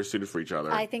much better suited for each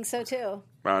other. I think so too.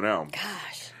 I know.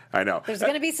 Gosh. I know. There's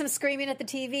going to be some screaming at the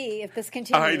TV if this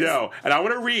continues. I know. And I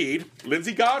want to read.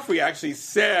 Lindsay Godfrey actually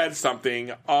said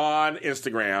something on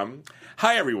Instagram.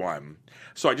 Hi, everyone.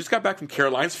 So I just got back from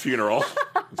Caroline's funeral.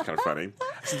 It's kind of funny.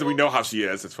 Since we know how she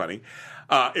is, it's funny.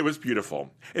 It was beautiful.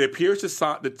 It appears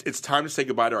that it's time to say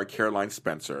goodbye to our Caroline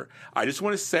Spencer. I just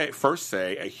want to first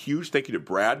say a huge thank you to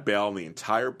Brad Bell and the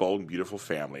entire Bold and Beautiful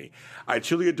family. I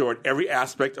truly adored every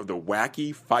aspect of the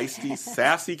wacky, feisty,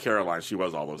 sassy Caroline. She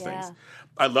was all those things.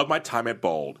 I love my time at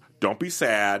Bold. Don't be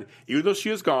sad. Even though she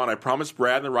is gone, I promise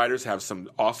Brad and the writers have some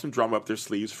awesome drama up their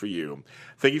sleeves for you.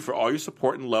 Thank you for all your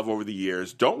support and love over the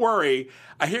years. Don't worry.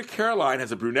 I hear Caroline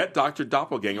has a brunette Dr.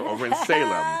 Doppelganger over in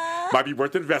Salem. Might be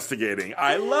worth investigating.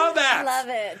 I love that. Love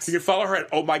it. You can follow her at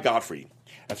Oh My Godfrey.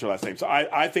 That's her last name. So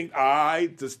I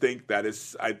just think that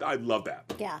is, I love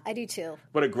that. Yeah, I do too.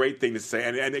 What a great thing to say.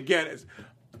 And again,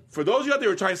 for those of you out there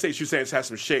who are trying to say she was saying it has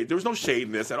some shade, there was no shade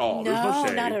in this at all. There was no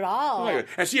shade. Not at all.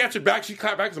 And she answered back. She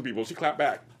clapped back to some people. She clapped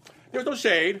back. There was no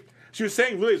shade. She was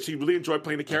saying she really enjoyed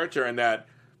playing the character and that.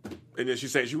 And then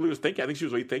she's saying she really was thinking. I think she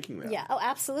was really thinking that. Yeah. Oh,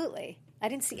 absolutely. I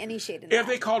didn't see any shade in that. If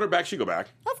they called her back, she'd go back.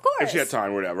 Of course. If she had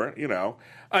time or whatever, you know.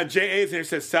 J.A. is there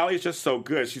says, Sally is just so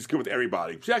good. She's good with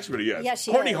everybody. She actually really is. Yeah,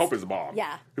 she Courtney is. Hope is the bomb.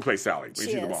 Yeah. Who plays Sally.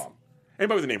 She's the bomb.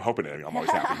 Anybody with the name Hope in it, I'm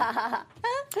always happy.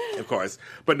 Of course.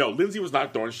 But no, Lindsay was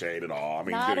not throwing shade at all. I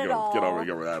mean, not at all. Get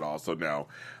over that at all. So no.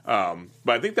 But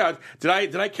I think that did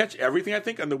I catch everything I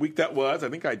think on the week that was? I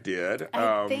think I did.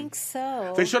 I think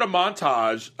so. They showed a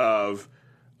montage of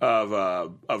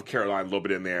Caroline a little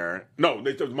bit in there. No,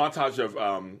 there was a montage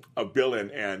of Bill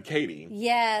and Katie.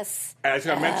 Yes. And as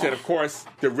I mentioned, of course,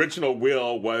 the original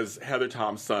Will was Heather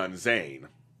Tom's son, Zane.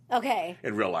 Okay.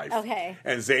 In real life. Okay.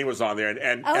 And Zane was on there.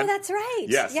 And that's right.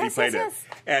 Yes, he played it. Yes.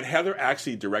 And Heather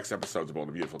actually directs episodes of Bold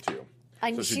and Beautiful, too.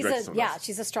 So she's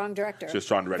a strong director. She's a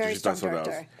strong director. Very She's done strong some of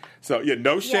director. those. So,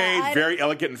 no shade. Very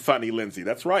elegant and funny, Lindsay.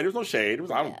 That's right. There's no shade.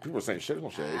 People were saying shit.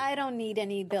 There's no shade. I don't need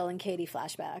any Bill and Katie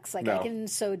flashbacks. Like, no. I can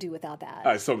so do without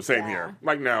that. So same here.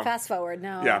 Like, no. Fast forward,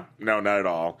 no. Yeah. No, not at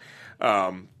all.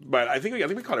 But I think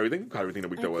we caught everything. The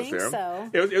week that was there. So.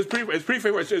 It was pretty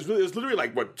favorite. It was literally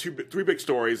like three big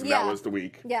stories, and that was the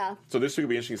week. Yeah. So this week will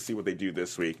be interesting to see what they do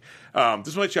this week. Just want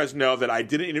to let you guys know that I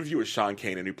did an interview with Sean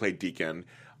Kanan, who played Deacon,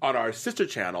 on our sister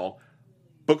channel,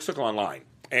 Book Circle Online.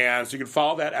 And so you can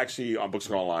follow that actually on Book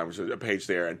Circle Online, which is a page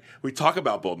there. And we talk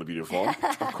about Bold and the Beautiful,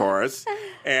 of course.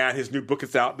 And his new book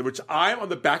is out, which I'm on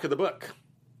the back of the book.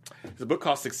 There's a book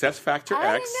called Success Factor X.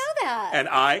 I didn't know that. And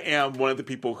I am one of the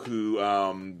people who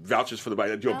vouches for the book.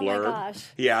 I do a blurb. My gosh.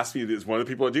 He asked me, is one of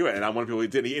the people to do it, and I'm one of the people who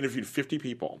did. He interviewed 50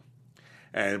 people,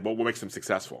 and what makes them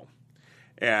successful.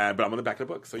 But I'm on the back of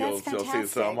the book, so you'll see.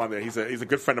 So I'm on there. He's a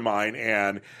good friend of mine,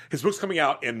 and his book's coming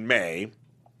out in May.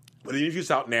 But the interview's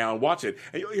out now. Watch it,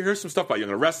 and you'll hear some stuff about Young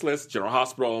and Restless, General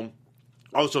Hospital,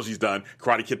 all the shows he's done,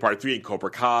 Karate Kid Part 3, and Cobra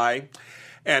Kai.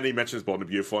 And he mentions Bold and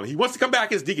Beautiful, and he wants to come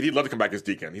back as Deacon. He'd love to come back as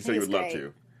Deacon. He said he would love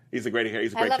to. He's a great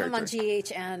character. I love him on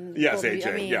GH and yes,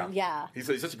 AJ. Yeah. He's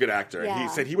such a good actor. Yeah. He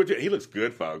said he would do it. He looks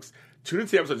good, folks. Tune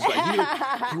into the episode.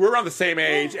 We're around the same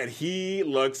age, and he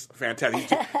looks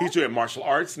fantastic. He's doing martial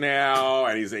arts now,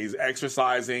 and he's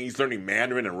exercising. He's learning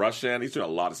Mandarin and Russian. He's doing a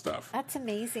lot of stuff. That's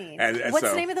amazing. And what's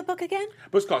the name of the book again? The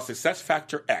book's called Success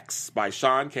Factor X by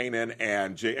Sean Kanan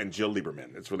and Jill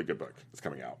Lieberman. It's a really good book. It's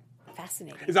coming out.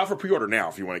 Fascinating. It's out for pre-order now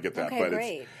if you want to get that. Okay,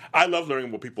 great. I love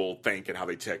learning what people think and how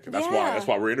they tick. That's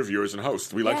why we're interviewers and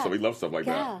hosts. We like stuff. We love stuff like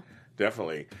that.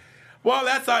 Definitely. Well,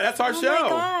 that's our show. Oh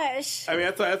my gosh! I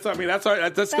mean, that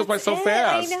goes by so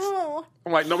fast. I know.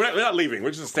 I'm like, no, we're not leaving.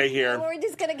 We're just gonna stay here. We're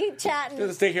just gonna keep chatting.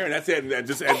 Just stay here, and that's it. And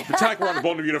just pretend like we're on the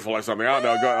Bold and Beautiful or something. I don't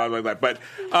know, go on like that. But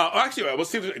actually, we'll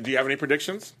see. Do you have any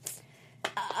predictions?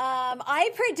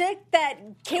 I predict that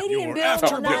Katie and Bill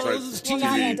will not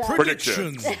end up.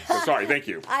 Predictions. Sorry, thank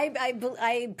you.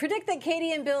 I predict that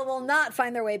Katie and Bill will not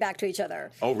find their way back to each other.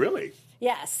 Oh, really?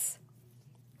 Yes.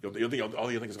 You think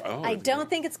I don't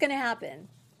think it's going to happen.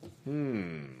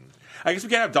 I guess we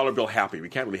can't have Dollar Bill happy. We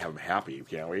can't really have him happy,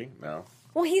 can we? No.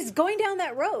 Well, he's going down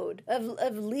that road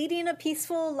of leading a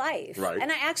peaceful life. Right.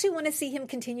 And I actually want to see him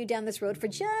continue down this road for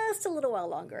just a little while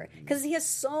longer because he has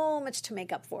so much to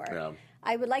make up for. Yeah.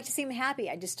 I would like to see him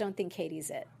happy. I just don't think Katie's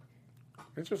it.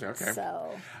 Interesting. Okay. So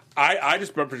I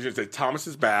just predict that Thomas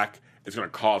is back. It's going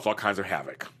to cause all kinds of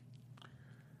havoc.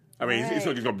 I mean, he's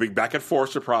going to be back at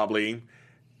Forster probably.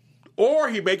 Or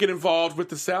he may get involved with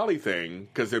the Sally thing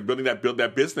because they're building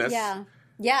that business. Yeah.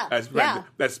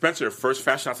 That Spencer, first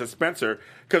fashion house at Spencer.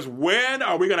 Because when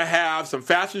are we going to have some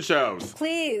fashion shows?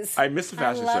 Please. I miss the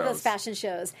fashion shows. I love those fashion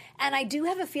shows. And I do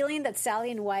have a feeling that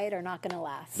Sally and Wyatt are not going to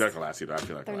last. They're not going to last either. I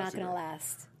feel like they're not going to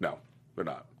last. No, they're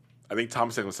not. I think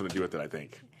Thomas has something to do with it, I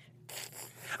think.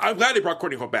 I'm glad they brought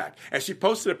Courtney Hope back. And she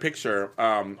posted a picture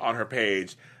on her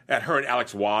page at her and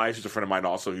Alex Wise, who's a friend of mine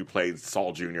also, who played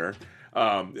Saul Jr.,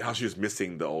 how she was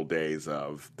missing the old days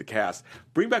of the cast.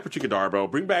 Bring back Patricia Darbo.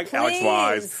 Bring back Please. Alex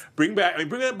Wise. Bring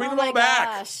them all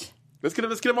back. Gosh. Let's get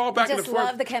them all back in the front. I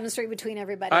just love the chemistry between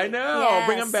everybody. I know. Yes.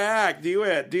 Bring them back. Do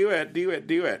it.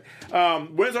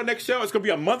 When's our next show? It's going to be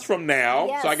a month from now.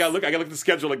 Yes. So I got to look at the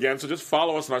schedule again. So just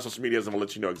follow us on our social medias and we'll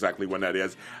let you know exactly when that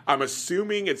is. I'm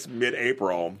assuming it's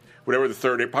mid-April, whatever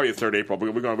probably the 3rd April.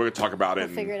 We're going to talk about it.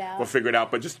 We'll figure it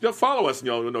out. But just follow us and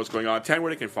you'll know what's going on. Tammy,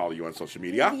 where they can follow you on social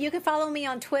media? You can follow me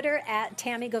on Twitter at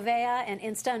Tammy Govea and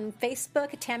Insta and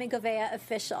Facebook, Tammy Govea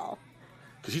Official.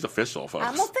 Because she's official, folks.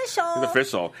 I'm official. He's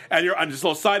official. And just a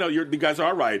little side note, you guys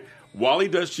are right. Wally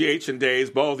does GH and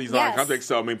Days, both. He's not in contact.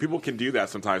 So, I mean, people can do that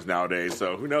sometimes nowadays.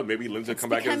 So, who knows? Maybe Lindsay will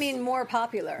come back. It's becoming more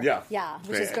popular. Yeah,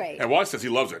 which is great. And Wally says he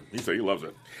loves it. He said he loves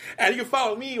it. And you can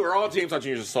follow me. We're all James Lott Jr.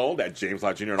 is sold at James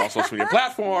Lott Jr. on all social media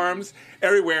platforms,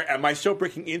 everywhere. And my show,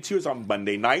 Breaking Into, is on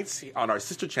Monday nights on our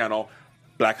sister channel,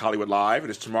 Black Hollywood Live.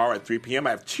 It is tomorrow at 3 p.m. I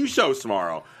have 2 shows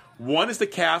tomorrow. One is the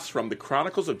cast from The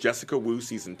Chronicles of Jessica Wu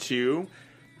Season 2.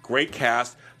 Great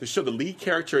cast. The show, the lead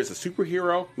character is a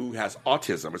superhero who has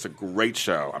autism. It's a great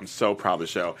show. I'm so proud of the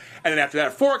show. And then after that,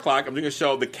 at 4 o'clock, I'm doing a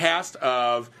show, the cast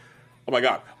of,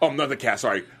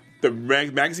 the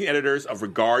magazine editors of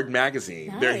Regard Magazine.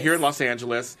 Nice. They're here in Los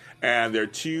Angeles, and they're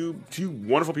two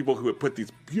wonderful people who have put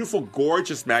these beautiful,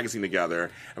 gorgeous magazine together.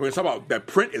 And we're going to talk about that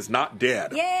print is not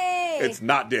dead. Yay! It's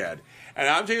not dead. And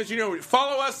I'm James Jr.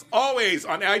 Follow us always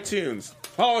on iTunes.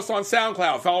 Follow us on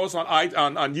SoundCloud. Follow us on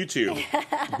YouTube.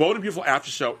 Bold and Beautiful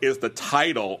After Show is the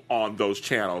title on those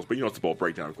channels. But it's the Bold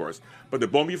Breakdown, of course. But the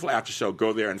Bold and Beautiful After Show,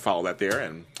 go there and follow that there.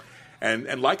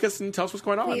 And like us and tell us what's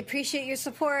going on. We appreciate your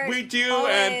support. We do,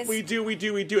 always. and we do.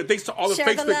 And thanks to all the Share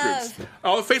Facebook the groups.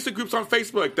 All the Facebook groups on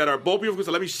Facebook that are Bold Beautiful groups.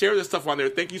 Let me share this stuff on there.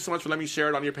 Thank you so much for letting me share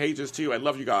it on your pages, too. I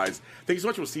love you guys. Thank you so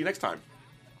much. We'll see you next time.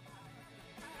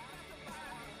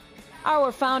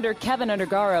 Our founder, Kevin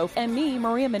Undergaro, and me,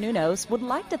 Maria Menounos, would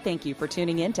like to thank you for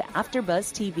tuning in to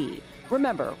AfterBuzz TV.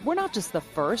 Remember, we're not just the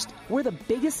first, we're the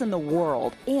biggest in the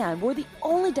world, and we're the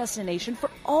only destination for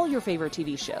all your favorite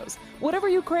TV shows. Whatever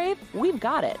you crave, we've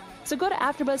got it. So go to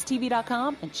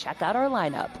AfterBuzzTV.com and check out our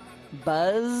lineup.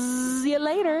 Buzz you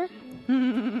later.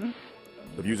 The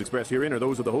views expressed herein are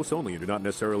those of the hosts only and do not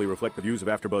necessarily reflect the views of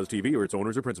AfterBuzz TV or its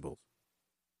owners or principals.